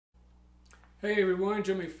Hey everyone,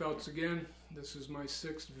 Jimmy Feltz again. This is my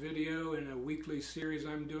 6th video in a weekly series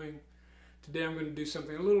I'm doing. Today I'm going to do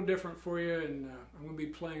something a little different for you, and I'm going to be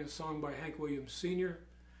playing a song by Hank Williams Sr.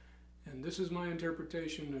 And this is my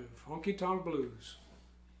interpretation of Honky Tonk Blues.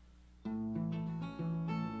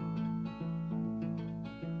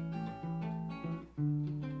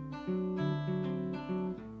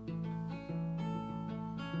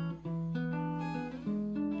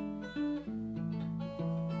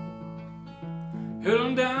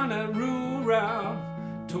 Heading down that rural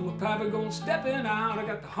route, told my pappy gonna steppin' out. I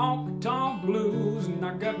got the honky tonk blues, and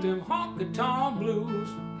I got them honky tonk blues.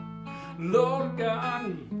 Lord God,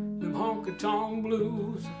 them honky tonk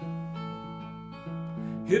blues.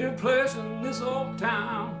 Hit a place in this old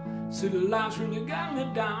town, city life's really got me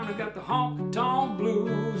down. I got the honky tonk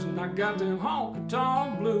blues, and I got them honky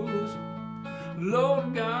tonk blues.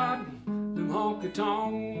 Lord God, them honky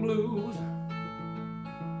tonk blues.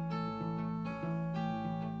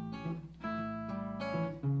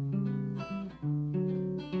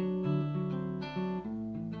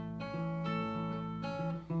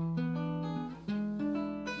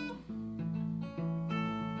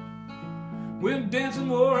 Went dancing,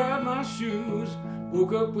 wore out my shoes.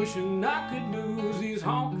 Woke up wishing I could lose these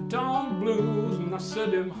honky tonk blues. And I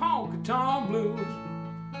said, them honky tonk blues.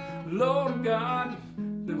 Lord God,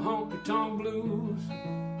 them honky tonk blues.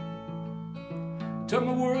 Tuck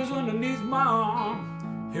my words underneath my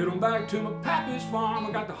arm, head on back to my pappy's farm.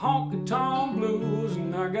 I got the honky tonk blues,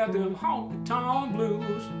 and I got them honky tonk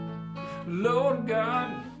blues. Lord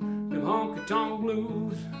God, them honky tonk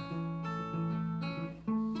blues.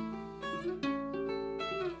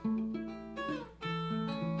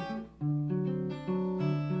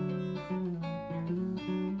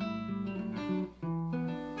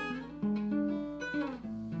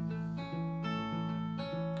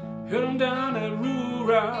 Heading down that rural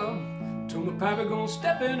route, told my pappy gonna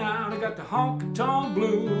steppin' out. I got the honky tonk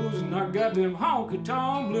blues, and I got them honky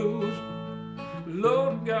tonk blues.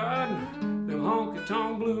 Lord God, them honky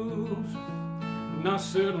tonk blues. And I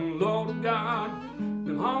said, Lord God,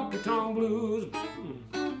 them honky tonk blues.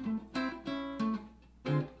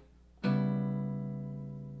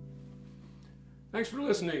 Thanks for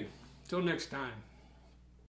listening. Till next time.